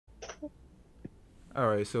All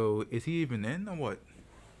right, so is he even in or what?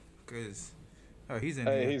 Cause, he's in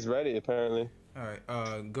Hey, here. he's ready apparently. All right,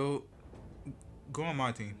 go on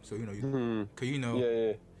my team. So you know Hmm. cause you know,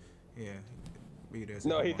 Yeah, yeah. yeah, be there. So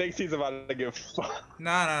No, come he on. thinks he's about to get fucked.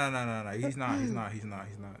 Nah. He's not. He's not. He's not.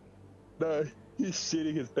 He's not. No, he's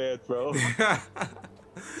shitting his pants, bro.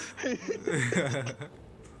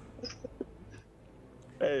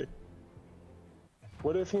 Hey,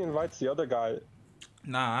 what if he invites the other guy?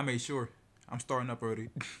 Nah, I made sure. I'm starting up already.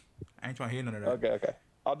 I ain't trying to hear none of that. Okay, okay.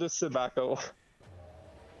 I'll just sit back. Oh,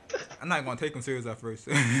 I'm not gonna take him serious at first.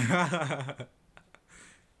 Give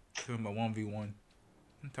him a 1v1.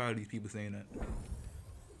 I'm tired of these people saying that.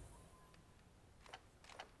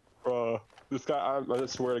 bro. This guy, I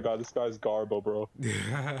swear to God, this guy's garbo, bro.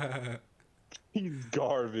 He's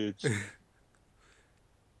garbage.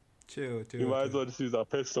 Chill, You chill, might as chill. well just use a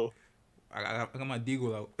pistol. I got my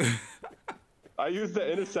deagle out. I used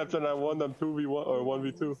the intercept and I won them 2v1 or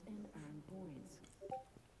 1v2.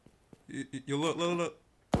 You look.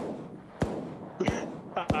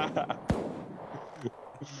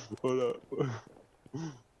 Hold up.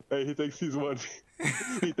 Hey, he thinks he's one.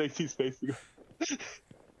 He thinks he's facing.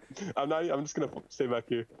 I'm not. I'm just gonna stay back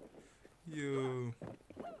here. Yo,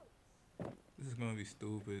 this is gonna be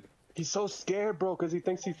stupid. He's so scared, bro, because he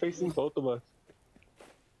thinks he's facing both of us.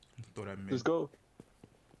 Throw that mid. Just go.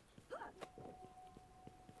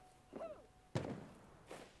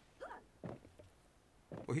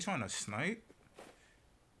 Oh, he's trying to snipe?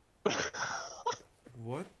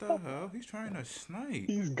 What the hell? He's trying to snipe.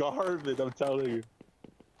 He's garbage, I'm telling you.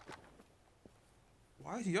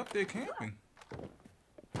 Why is he up there camping?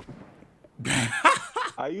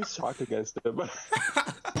 I use shock against him.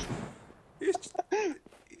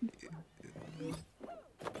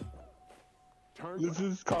 This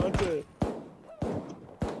is content.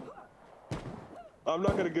 I'm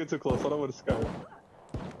not gonna get too close. I don't want to scare him.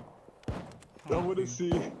 I want to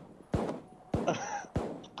see.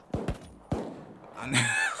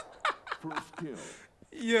 First kill.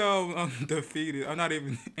 Yo, I'm defeated. I'm not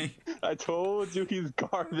even. I told you he's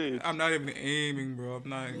garbage. I'm not even aiming, bro. I'm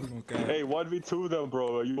not even gonna cap. Hey, 1v2 them,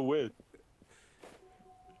 bro. You win.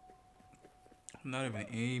 I'm not even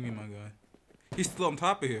aiming, my guy. He's still on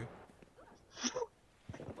top of here.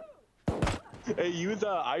 Hey, use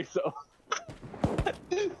ISO.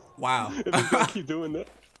 Wow. If he's gonna keep doing that.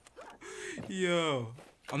 Yo,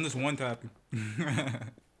 I'm just one tapping.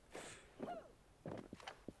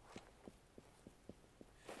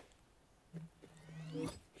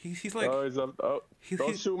 he's like. Oh, he's up. Oh,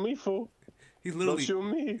 don't shoot me, fool. He's literally. Don't shoot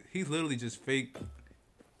me. He's literally just fake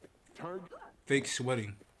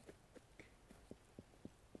sweating.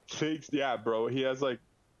 Fakes, yeah, bro. He has like.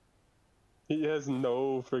 He has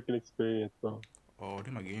no freaking experience, bro. Oh, I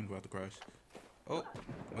think my game's about to crash. Oh,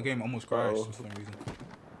 my game almost crashed for some reason.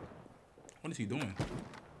 What is he doing?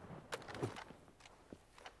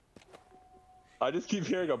 I just keep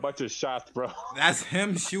hearing a bunch of shots, bro. That's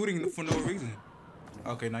him shooting for no reason.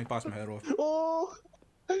 Okay, now he pops my head off. Oh!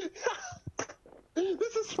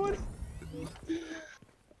 This is funny.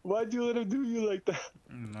 Why'd you let him do you like that?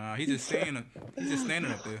 Nah, he's just standing. He's just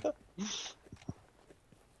standing up there.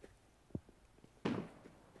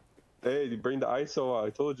 Hey, bring the ISO out. I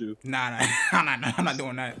told you. Nah, I'm not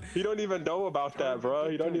doing that. He don't even know about that, bro.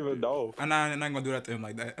 He don't even know. I'm not gonna do that to him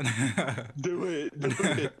like that. Do it. Do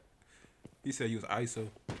it. He said he was ISO.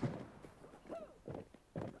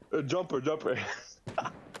 Jumper.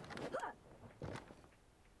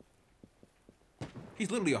 He's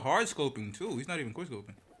literally a hard scoping too. He's not even quick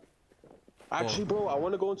scoping. Actually, bro, I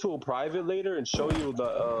want to go into a private later and show you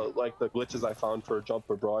the like the glitches I found for a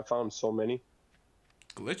jumper, bro. I found so many.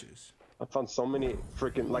 Glitches. I found so many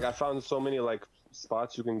freaking like I found so many like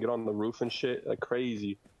spots you can get on the roof and shit, like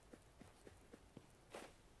crazy.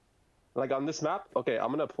 Like on this map, okay,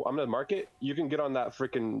 I'm gonna mark it. You can get on that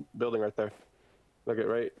freaking building right there. Look at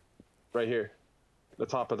right here, the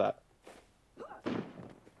top of that.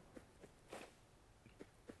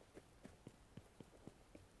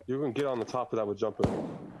 You can get on the top of that with jumping.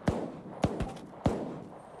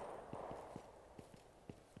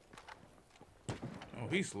 Oh,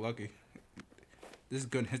 he's lucky. This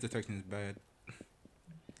gun hit detection is bad.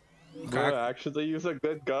 Bro, actually use a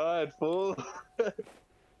good gun, fool.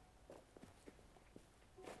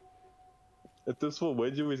 If this fool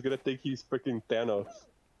wins you, he's gonna think he's freaking Thanos.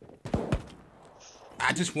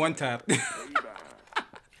 I just one tap.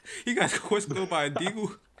 He got quick scope by a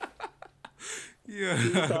deagle. Yeah.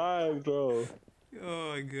 2 times, bro.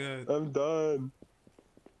 Oh my god. I'm done.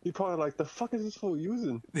 He probably like, the fuck is this fool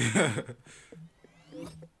using?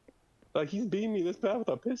 Like, he's beating me this bad with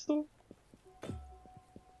a pistol?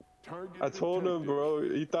 I told him, bro.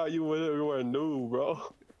 He thought you were a noob, bro.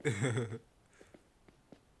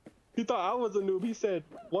 He thought I was a noob. He said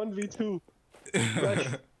 1v2. Like,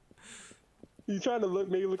 you trying to make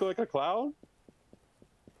me look like a clown?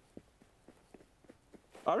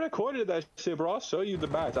 I recorded that shit, bro. I'll show you the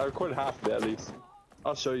match. I recorded half of it at least.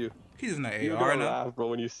 I'll show you. He's in the You're AR gonna now. laugh, bro,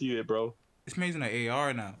 when you see it, bro. This man's in the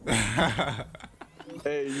AR now.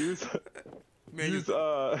 Hey, use use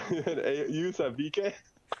a VK.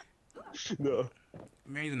 No.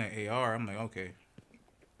 Man, he's in the AR. I'm like, okay.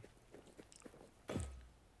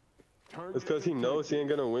 It's because he knows he ain't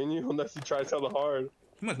gonna win you unless he tries hella hard.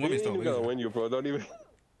 He must He win me ain't still. even gonna win you, bro. Don't even.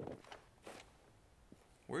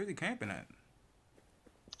 Where is he camping at?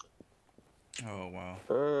 Oh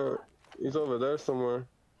wow. He's over there somewhere.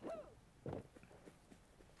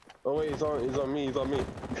 Oh wait, he's on me. He's on me.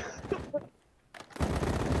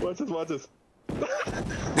 Watch this. Watch this.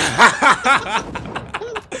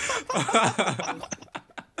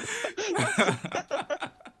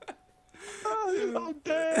 I'm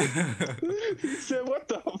dead. He said, "What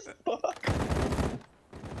the fuck?"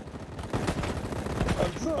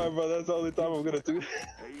 I'm sorry, bro. That's the only time I'm gonna do.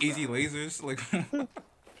 Easy lasers, like.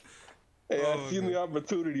 Hey, I seen the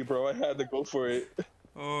opportunity, bro. I had to go for it.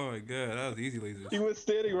 Oh my god, that was easy lasers. He was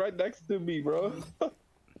standing right next to me, bro.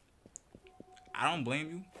 I don't blame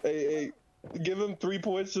you. Hey, give him 3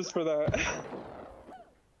 points just for that.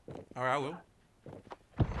 Alright, I will.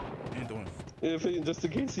 Ain't doing it. Just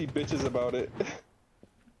in case he bitches about it.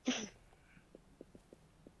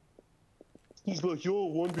 He's like, yo,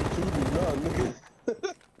 1v2 me, nah,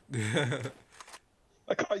 nigga.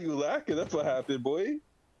 I caught you lacking, that's what happened, boy.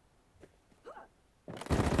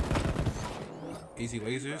 Easy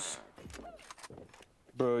lasers.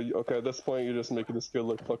 Bro, okay, at this point, you're just making this kid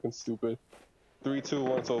look fucking stupid. 3, 2,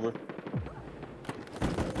 1, it's over.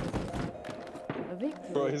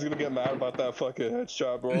 Bro, he's gonna get mad about that fucking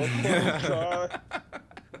headshot, bro. Oh, God.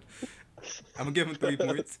 I'm gonna give him 3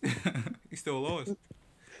 points. He still lost.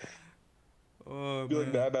 Oh, You're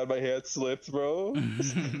man. like, nah, my hand slipped, bro.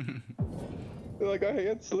 You're like, our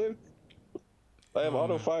hand slipped. I have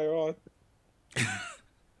auto fire on.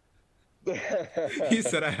 He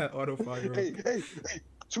said I had auto fire. Hey,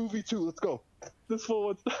 2v2, let's go. This fool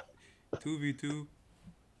wants 2v2. Is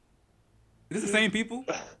this the same people?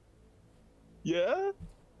 Yeah?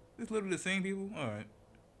 It's literally the same people? Alright.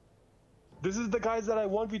 This is the guys that I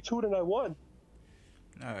 1v2'd and I won.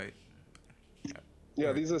 Alright.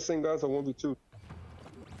 Yeah, these are the same guys I 1v2.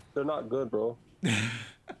 They're not good, bro.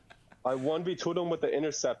 I 1v2'd them with the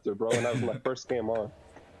interceptor, bro, and that was my first game on.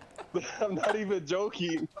 I'm not even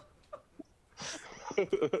joking.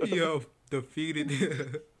 Yo,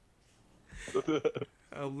 defeated.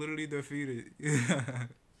 I'm literally defeated.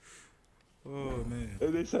 Oh man.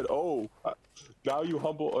 And they said, "Oh, now you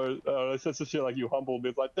humble," or I said some shit like "you humbled."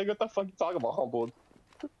 It's like, "Think what the fuck you talking about, humbled?"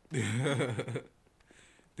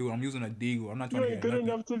 Dude, I'm using a deagle. I'm not trying You to ain't hear good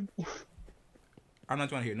nothing. enough to. I'm not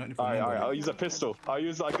trying to hear nothing from Alright, nobody. I'll use a pistol. I'll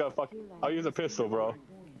use like a fuck. I'll use a pistol, bro.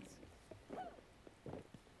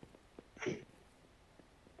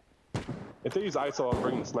 If they use ISO, I'll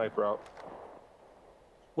bring the sniper out.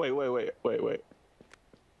 Wait.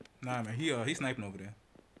 Nah, man, he's sniping over there.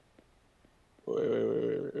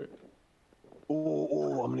 Wait.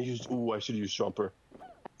 Oh, I'm gonna use. Oh, I should use jumper.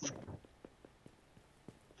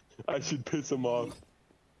 I should piss him off.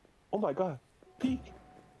 Oh my god. Peek.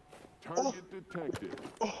 Target detected.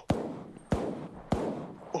 Oh.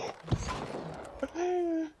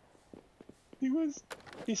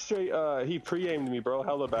 He straight, he pre-aimed me, bro.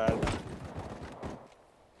 Hella bad.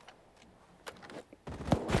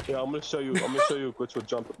 Yeah, I'm gonna show you a glitch with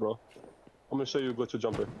jumper, bro. I'm gonna show you a glitch with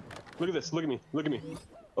jumper. Look at this, look at me.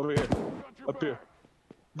 Over here. Up here.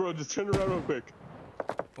 Bro, just turn around real quick.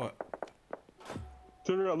 What?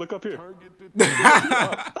 Turn around, look up here. Target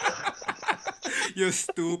detected. You're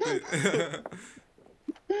stupid.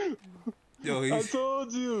 Yo, I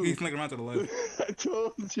told you. He's flicking around to the left. I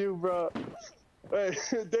told you, bro. Hey,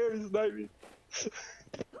 there's sniping.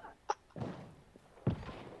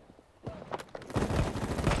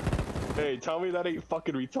 Hey, tell me that ain't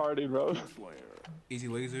fucking retarded, bro. Easy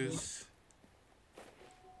lasers.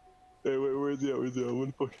 Hey, wait, where's he at? What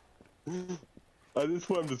the fuck? At this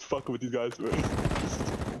point, I'm just fucking with these guys, man.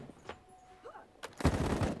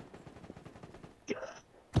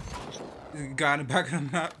 Guy in the back of the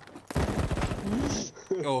map.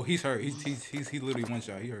 Oh, he's hurt. He literally one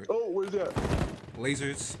shot. He hurt. Oh, where's that?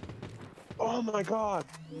 Lasers. Oh my god.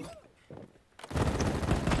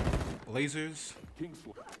 Lasers.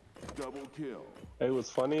 Kingsley. Double kill. Hey, what's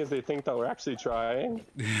funny is they think that we're actually trying.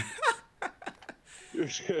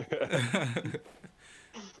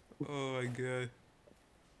 Oh my god.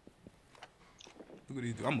 Look at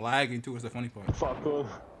these dudes. I'm lagging too. It's the funny part. Fuck him.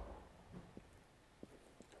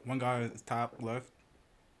 One guy is top left.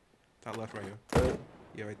 Top left right here.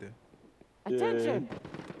 Yeah, right there. Attention!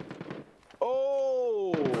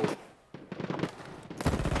 Oh!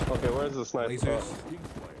 Okay, where's the sniper? Lasers.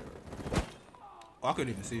 Oh, I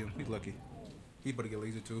couldn't even see him. He's lucky. He's about to get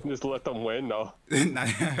laser too. Just let them win, no. Nah.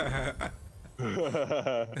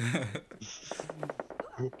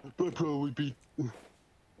 But bro, we beat.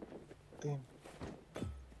 Damn.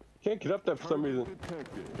 Can't get up there for some reason.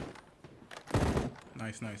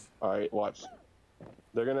 Nice, nice. All right, watch.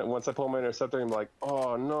 They're gonna once I pull my interceptor, I'm like,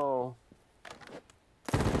 oh no.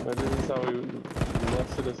 But this is how we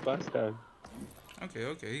lost to this last time. Okay,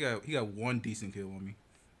 okay. He got one decent kill on me.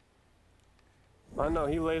 I know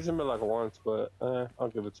he lasered me like once, but I'll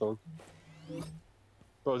give it to him.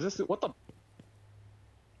 Bro, is this what the?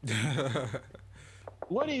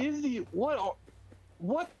 What is the what?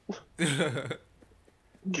 What?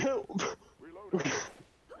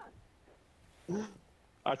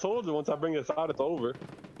 I told you once I bring this out, it's over.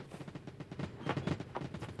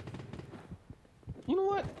 You know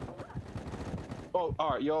what? Oh,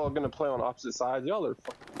 all right, y'all are gonna play on opposite sides. Y'all are.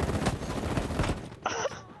 Fuck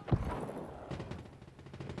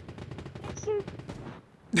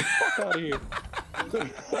out of here.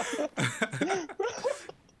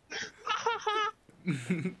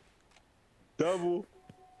 Double.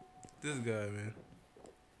 This guy, man.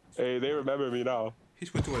 Hey, they remember me now. He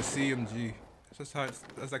switched to a CMG. That's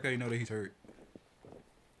like how you know that he's hurt.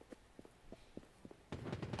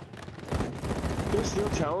 They're still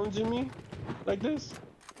challenging me like this,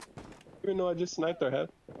 even though I just sniped their head.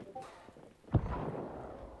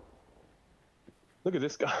 Look at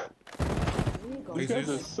this guy. These guys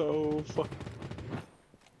are so fuck.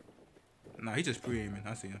 Nah, he just pre-aiming.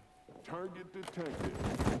 I see him. Target detected.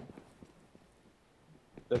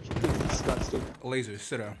 That's disgusting. Laser,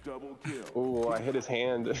 sit down. Double kill. Oh, I hit his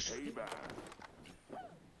hand. Payback.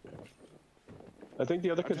 I think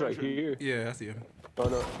the other kid's right here. Yeah, I see him. Oh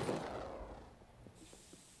no.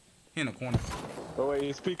 He in the corner. Oh wait,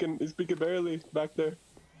 he's speaking barely back there.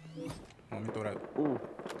 Let me throw that. Ooh.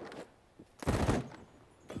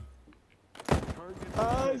 Target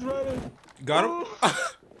Ah, he's running. Got him?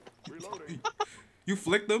 reloading. You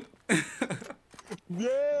flicked him?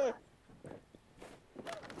 Yeah.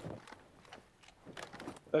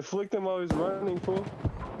 I flicked him while he was running, fool.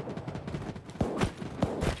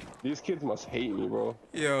 These kids must hate me, bro.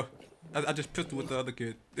 Yo, I just pistol with the other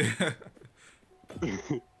kid.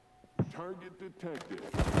 Target detected.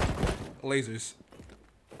 Lasers.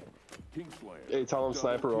 Kingslayer. Hey, tell him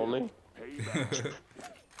sniper only. Payback.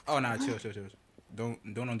 Oh, nah, chill. Don't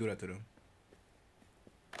do that to them.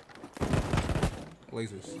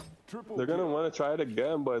 Lasers. Triple They're gonna kill. want to try it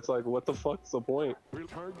again, but it's like, what the fuck's the point?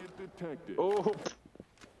 Target detected. Oh,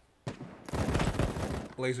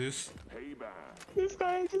 Lasers. Payback. this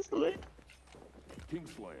guy just lit.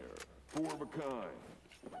 Kingslayer. Four of a kind.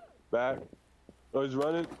 Back. Oh, he's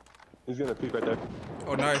running. He's gonna peek right there.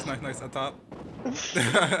 Oh, nice. On top.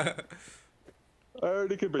 I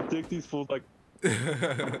already can predict these fools. Like,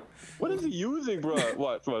 what is he using, bro?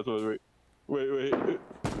 Watch, wait.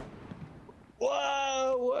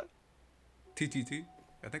 Wow, what? TGT?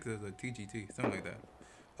 I think there's a TGT, something like that.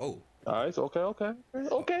 Oh, Nice. Okay.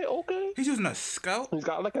 he's using a scout? He's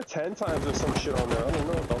got like a 10 times or some shit on there. I don't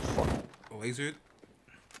know what the fuck. Lasered?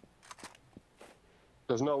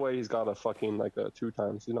 There's no way he's got a fucking like a 2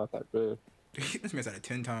 times. He's not that good. This man's at it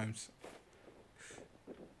 10 times.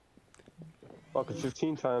 Fucking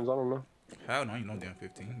 15 times. I don't know. How? No, you know damn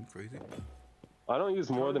 15. You crazy? I don't use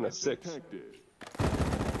more than a 6. Detected.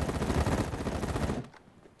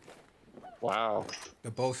 Wow.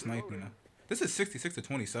 They're both sniping now. This is 66 to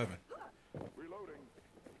 27. Reloading.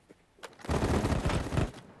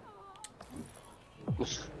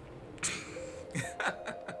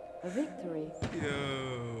 A victory.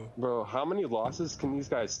 Yo. Bro, how many losses can these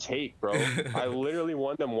guys take, bro? I literally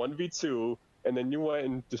won them 1v2, and then you went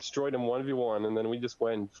and destroyed them 1v1, and then we just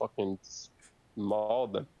went and fucking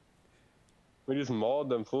mauled them. We just mauled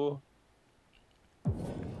them, fool.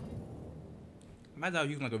 Imagine I was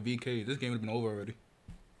using like a VK. This game would have been over already.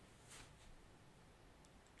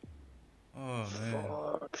 Oh,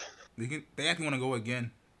 man. Fuck. They actually want to go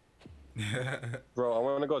again. Bro, I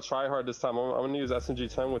want to go try hard this time. I'm gonna use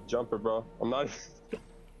SMG-10 with jumper, bro. I'm not.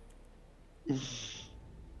 I'm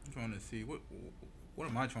trying to see. What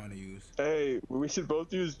am I trying to use? Hey, we should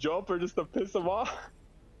both use jumper just to piss him off.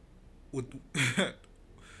 With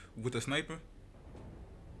with a sniper?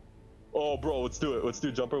 Oh, bro, let's do it. Let's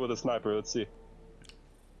do jumper with a sniper. Let's see.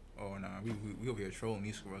 Oh nah, we over here trolling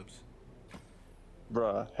these scrubs.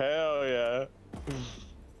 Bruh, hell yeah.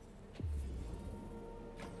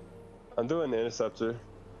 I'm doing the interceptor.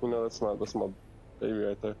 You know, that's my baby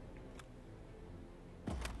right there.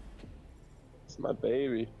 It's my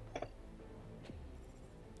baby.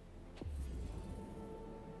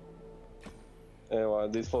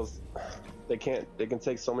 And these folks, they can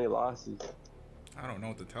take so many losses. I don't know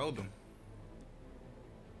what to tell them.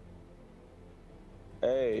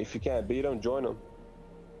 Hey, if you can't beat them, join them.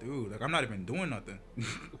 Dude, like I'm not even doing nothing.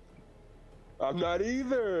 I'm not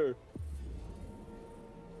either.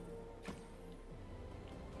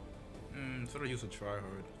 Sort of used to try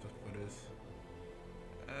hard for this.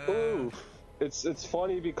 Ooh, it's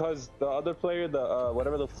funny because the other player, the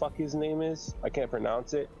whatever the fuck his name is, I can't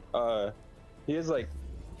pronounce it. He has like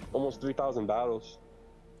almost 3,000 battles.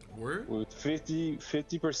 Word? With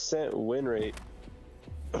 50% win rate.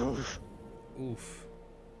 Oof. Oof.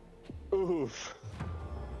 Oof.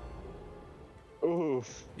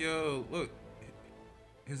 Oof. Yo, look.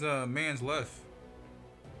 His man's left.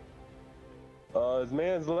 His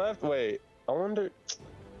man's left. Wait, I wonder.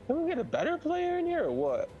 Can we get a better player in here or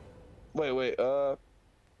what? Wait.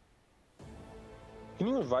 Can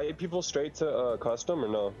you invite people straight to custom or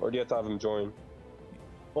no? Or do you have to have them join?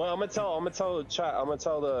 Well, I'm gonna tell the chat. I'm gonna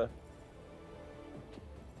tell the.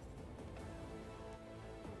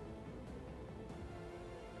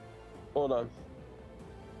 Hold on.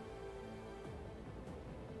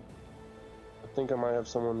 I think I might have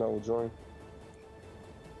someone that will join.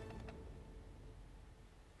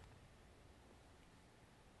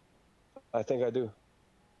 I think I do.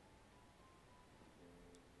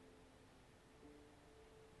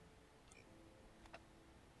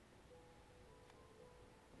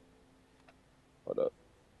 Hold up.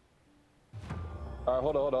 Alright,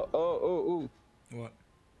 hold on. Oh. What?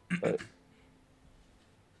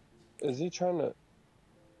 Is he trying to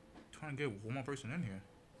get one more person in here.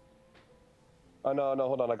 Oh no,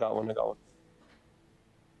 hold on, I got one. Cause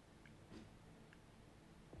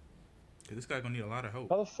this guy gonna need a lot of help.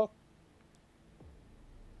 How the fuck?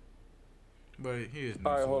 But he is.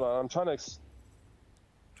 Alright, hold on. I'm trying to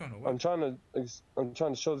what? I'm trying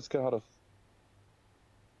to show this kid how to.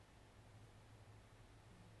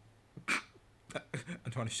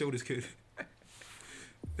 I'm trying to show this kid.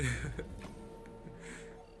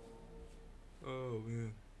 Oh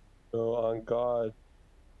man. Oh, on God.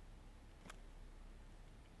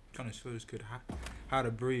 Trying to show this kid how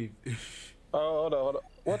to breathe. Oh, hold on.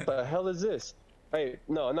 What the hell is this? Hey,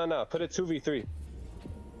 no. Put it 2v3.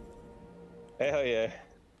 Hell yeah.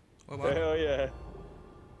 Hell yeah.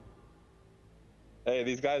 Hey,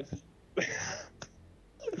 these guys.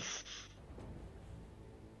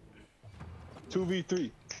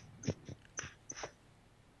 2v3.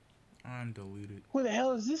 I'm deleted. Who the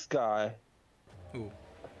hell is this guy? Who?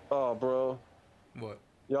 Oh, bro. What?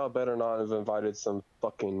 Y'all better not have invited some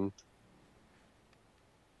fucking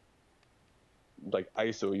like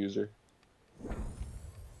ISO user.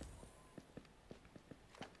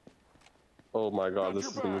 Oh my God, this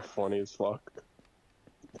is gonna be funny as fuck.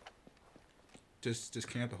 Just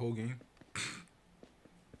camp the whole game.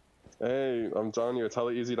 Hey, I'm telling you, it's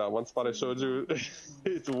hella easy. That one spot I showed you,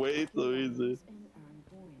 it's way too easy.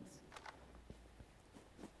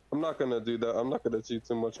 I'm not gonna do that. I'm not gonna cheat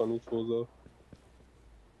too much on these fools though.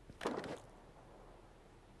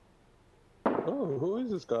 Oh, who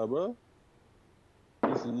is this guy, bro?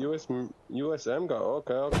 He's a USM guy.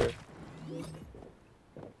 Okay.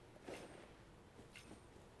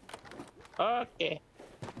 Okay.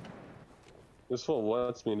 This fool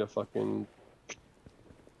wants me to fucking.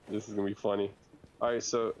 This is gonna be funny. Alright,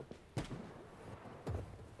 so.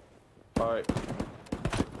 Alright.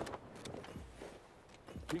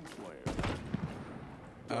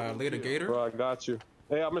 Later, Gator. Bro, I got you.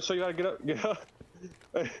 Hey, I'm gonna show you how to get up. Get up.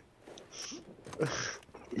 Hey.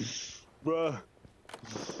 Bro.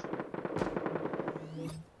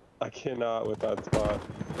 I cannot with that spot.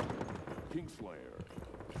 Kingslayer.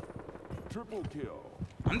 Triple kill.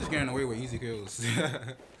 I'm just getting away with easy kills.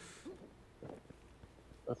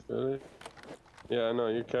 I feel it. Yeah, I know.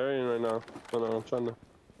 You're carrying right now. Hold on, I'm trying to.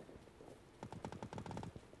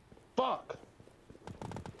 Fuck!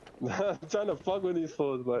 I'm trying to fuck with these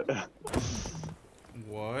fools, but.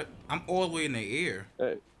 What? I'm all the way in the air.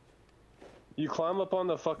 Hey. You climb up on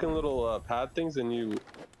the fucking little pad things and you.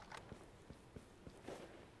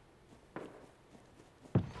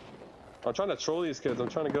 I'm trying to troll these kids. I'm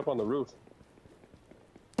trying to get up on the roof.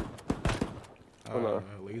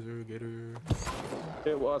 Laser, Gator.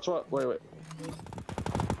 Hey, watch what? Wait.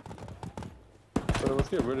 Let's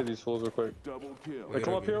get rid of these fools real quick. Double kill. Hey,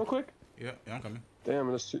 come up here real quick. Yeah, I'm coming. Damn,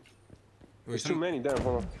 there's too. Wait, There's too many. Damn,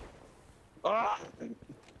 hold on. Ah!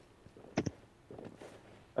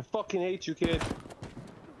 I fucking hate you, kid.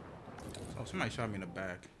 Oh, somebody shot me in the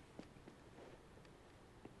back.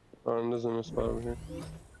 Oh, there's another spot over here.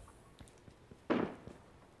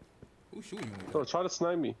 Who's shooting me? Oh, try to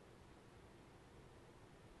snipe me.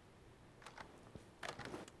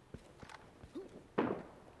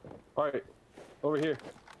 Alright, over here.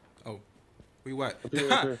 Oh, we what? Up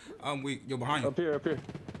here, up here. You're behind you. Up here, up here.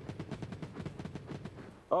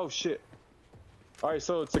 Oh shit. Alright,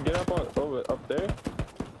 so to get up on up there,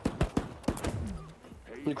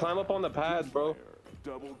 you climb up on the pads, bro.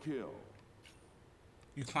 Double kill.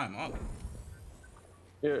 You climb up.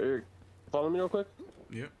 Here, follow me real quick.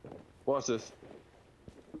 Yep. Watch this.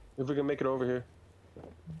 If we can make it over here.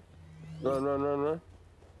 Run, run, run, run.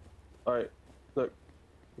 Alright, look.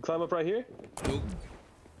 You climb up right here. Nope.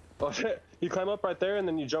 Oh shit. You climb up right there and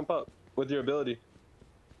then you jump up with your ability.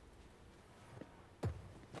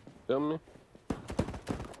 Feel me?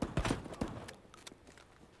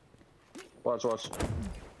 Watch, watch.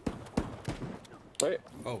 Wait.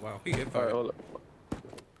 Oh wow, he hit Alright, fire. hold up.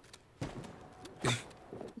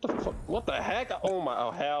 What the fuck? What the heck? Oh my,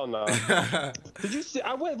 oh hell no. Did you see?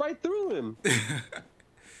 I went right through him. It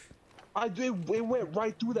went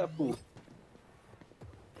right through that fool.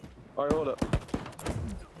 Alright, hold up.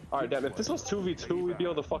 Alright, damn, if this was 2v2, we'd be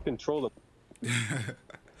able to fucking troll them.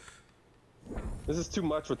 This is too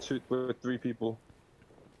much with 3 people.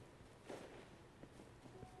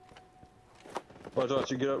 Watch,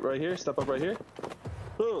 watch, you get up right here, step up right here.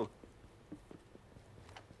 Boom.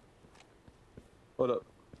 Hold up.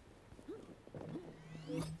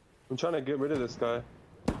 I'm trying to get rid of this guy.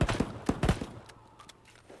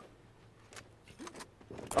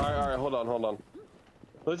 Alright, hold on.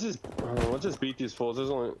 Let's just beat these fools.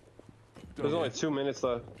 There's only 2 minutes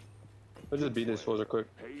left. Let's just beat these fools real quick.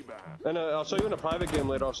 Payback. And I'll show you in a private game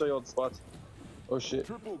later. I'll show you all the spots. Oh shit.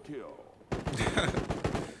 Triple kill. Yeah.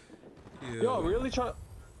 Yo, really trying?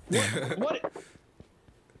 What?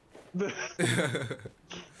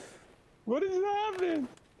 What is happening?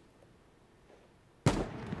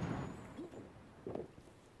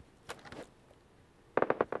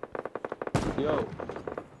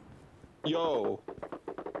 Yo.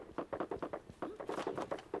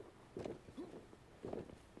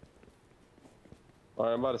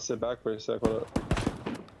 Alright, I'm about to sit back for a sec. Hold up.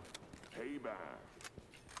 Payback.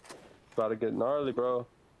 About to get gnarly, bro.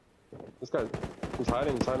 This guy, he's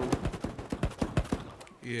hiding.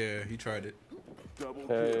 Yeah, he tried it. Double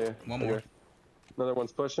Yeah. kill. One more. Okay. Another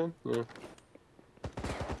one's pushing. Yeah.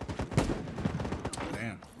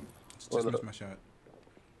 Damn. Just What missed up? my shot.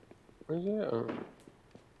 Where's he at?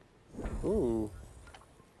 Ooh.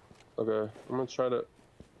 Okay, I'm gonna try to.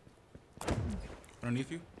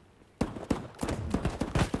 Underneath you?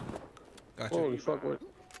 Gotcha. Holy fuck! What?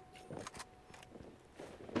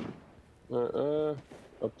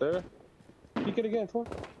 Up there. Peek it again, fool.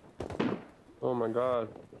 Oh my god.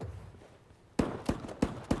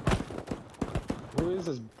 Who is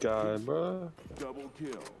this guy, bro? Double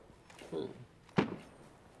kill.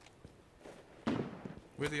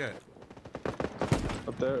 Where's he at?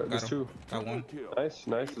 Up there. Got There's him. 2. Got one. Kill. Nice.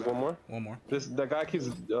 There's one more. One more. That guy keeps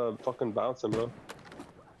fucking bouncing, bro.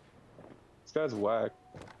 This guy's whack.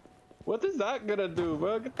 What is that gonna do,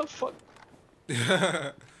 bro? Get the fuck.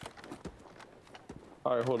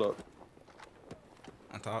 Alright, hold up.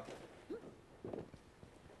 On top.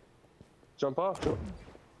 Jump off.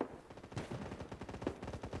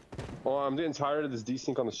 Oh, I'm getting tired of this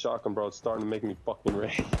desync on the shotgun, bro. It's starting to make me fucking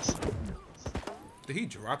rage. Did he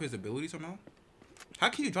drop his ability somehow? How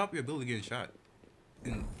can you drop your ability getting shot?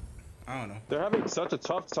 And I don't know. They're having such a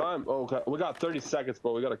tough time. Oh, okay. We got 30 seconds,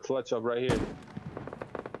 bro. We got to clutch up right here.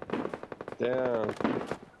 Damn.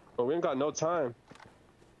 But we ain't got no time.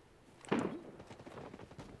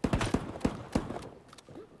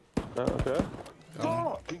 Okay.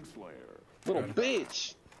 Kingslayer. Little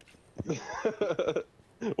bitch.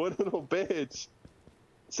 What little bitch.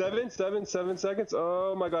 7 seconds.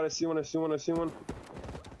 Oh my god, I see one.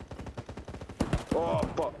 Oh,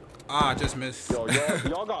 fuck. Ah, just missed. Yo,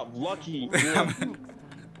 y'all got lucky. Yeah.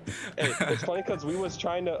 Hey, it's funny because we was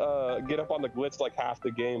trying to get up on the glitch like half the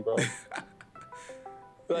game, bro.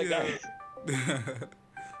 Like, Yeah.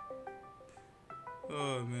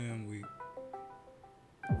 Oh man, we.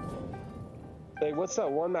 hey, what's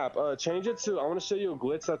that one map? Change it to. I want to show you a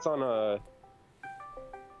glitch that's on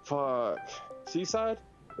fuck, Seaside.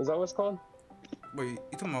 Is that what it's called? Wait, you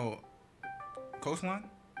talking about coastline?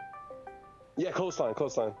 Yeah, coastline.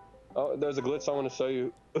 Oh, there's a glitch I want to show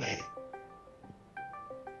you.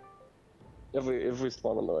 if we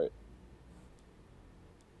spawn on the right.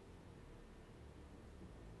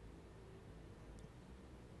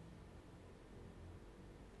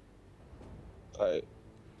 Alright.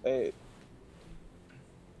 Hey.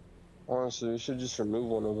 Honestly, we should just remove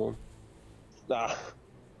one of them. Nah.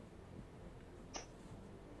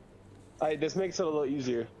 Alright, this makes it a little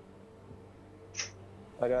easier.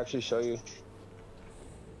 I can actually show you.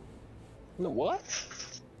 No, what?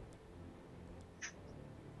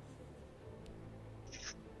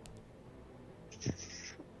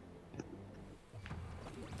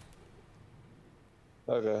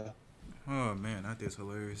 Okay. Oh man, that is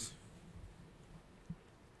hilarious.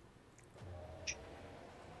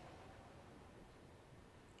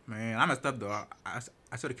 Man, I messed up though. I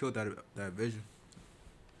should have killed that vision.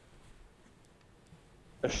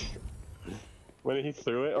 When he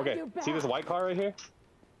threw it, okay. See this white car right here,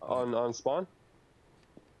 on spawn.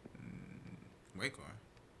 White car.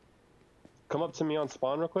 Come up to me on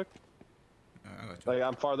spawn real quick. I got you. Like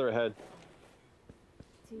I'm farther ahead.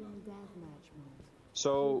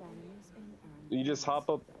 So you just hop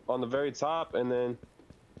up on the very top and then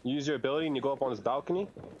use your ability and you go up on this balcony,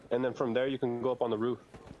 and then from there you can go up on the roof.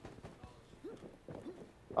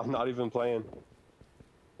 I'm not even playing.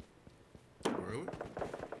 Really?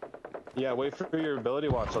 Yeah, wait for your ability.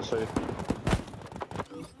 Watch, I'll show you.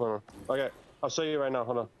 Hold on. Okay, I'll show you right now.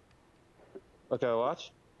 Hold on. Okay,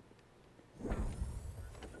 watch.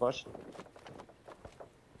 Watch.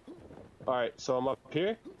 Alright, so I'm up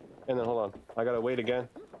here, and then hold on. I gotta wait again.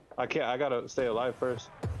 I gotta stay alive first.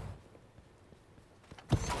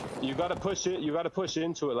 You gotta push it, you gotta push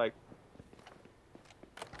into it, like...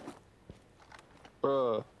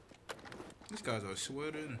 Bruh. These guys are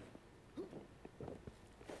sweating.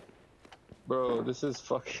 Bro, this is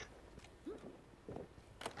fucking...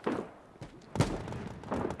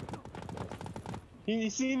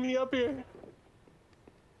 He seen me up here.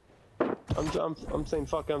 I'm saying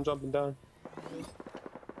fuck it, I'm jumping down.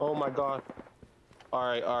 Oh my god.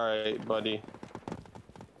 Alright, buddy.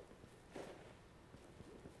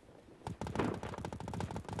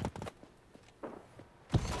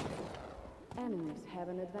 Enemies have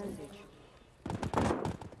an advantage.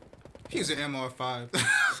 He's an MR5.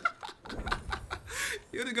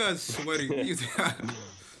 The other guy's sweating. He's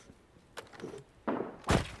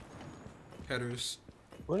headers.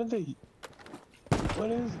 What are they? What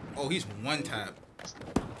is? Oh, he's one tap.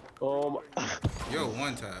 Oh my. Yo,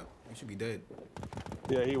 one tap. You should be dead.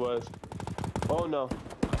 Yeah, he was. Oh no.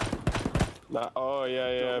 Nah. Oh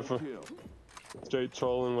yeah. Straight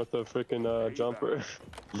trolling with the freaking jumper.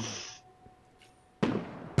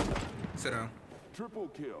 Sit down. Triple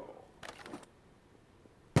kill.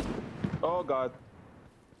 Oh god.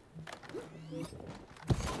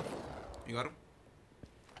 You got him?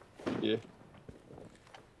 Yeah.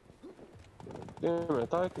 Damn it, I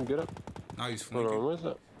thought I can get up. Now he's Hold flanking. on, where's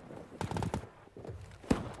that?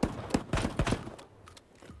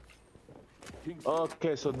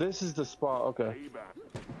 Okay, so this is the spot. Okay.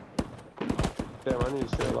 Damn, I need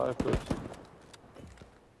to stay alive first.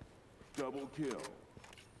 Double kill.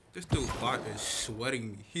 This dude bot is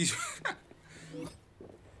sweating. He's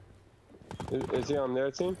Is he on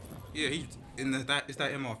their team? yeah, he's in that. It's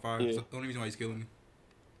that MR5. Yeah. It's the only reason why he's killing me.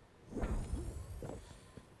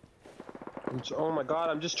 Oh my god,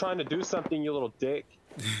 I'm just trying to do something, you little dick.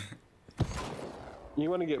 You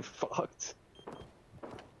want to get fucked.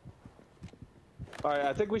 Alright,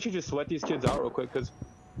 I think we should just sweat these kids out real quick, because...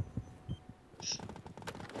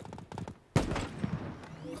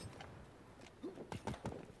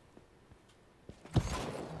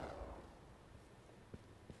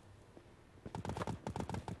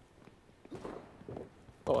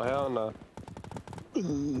 Oh, hell no. This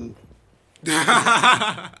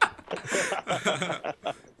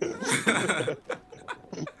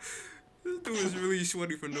dude is really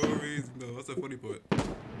sweaty for no reason, though. That's the funny part.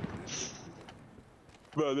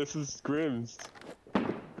 Bro, this is Grims.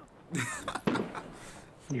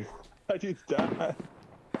 I just died.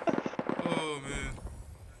 Oh, man.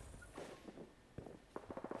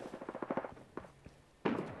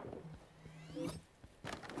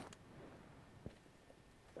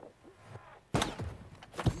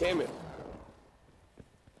 Damn it.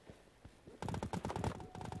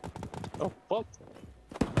 Oh, fuck.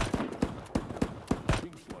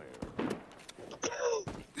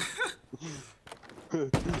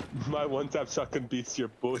 My one-tap shotgun beats your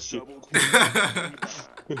bullshit.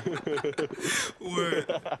 Word.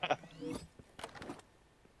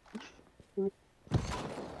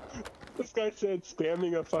 This guy said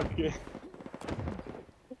spamming a fucking...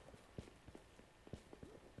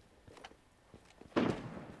 I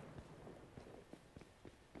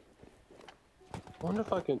wonder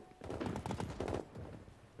if I can...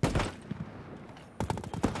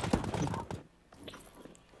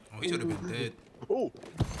 Oh, he should have been dead. Oh!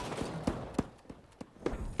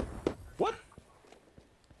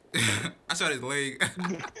 I shot his leg.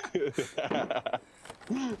 I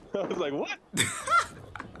was like, what?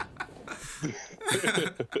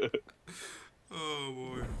 Oh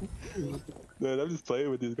boy. Man, I'm just playing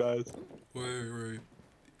with these guys. Wait.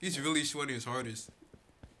 He's really sweating his hardest.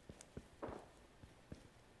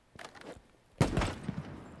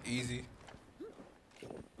 Easy.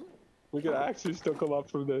 We could actually still come up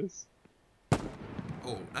from this.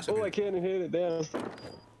 Oh, that's a Oh, good. I can't hit it. Damn.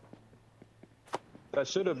 That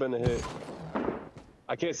should have been a hit.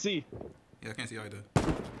 I can't see. Yeah, I can't see either.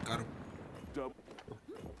 Got him. Double.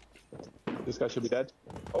 This guy should be dead.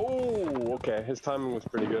 Oh, okay. His timing was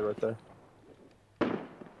pretty good right there.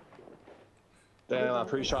 Damn, I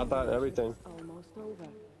pre-shot that and everything. Almost over.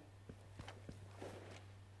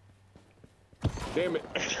 Damn it.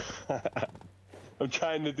 I'm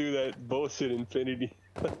trying to do that bullshit infinity.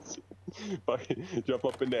 Fucking jump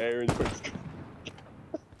up in the air and quick.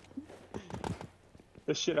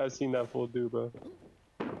 The shit I've seen that fool do, bro.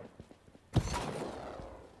 He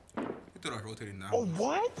thought I was rotating down. Oh,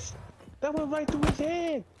 what? That went right through his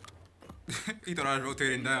head. He thought I was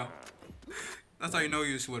rotating down. That's how you know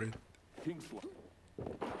he was sweating. Kingslayer.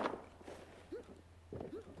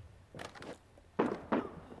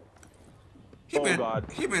 God.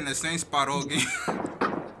 He been in the same spot all game. Bad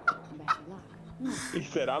luck. He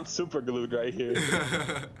said, I'm super glued right here.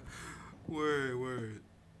 Word.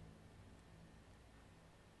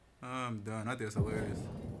 I'm done. I think it's hilarious.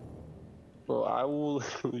 Bro, I will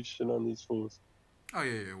literally shit on these fools. Oh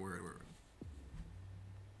yeah, word.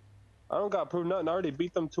 I don't got proof nothing. I already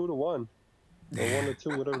beat them 2-1. Or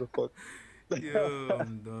 1-2, whatever the fuck. Yeah,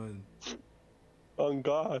 I'm done. On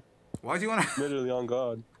God. Why'd you wanna? Literally on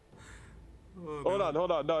God. Oh, Hold on.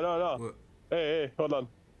 No. What? Hey, hold on.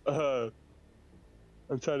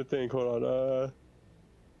 I'm trying to think. Hold on.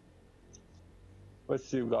 Let's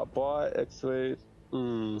see. We got bot, X-Wave.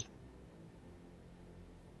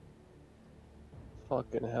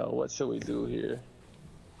 Fucking hell. What should we do here?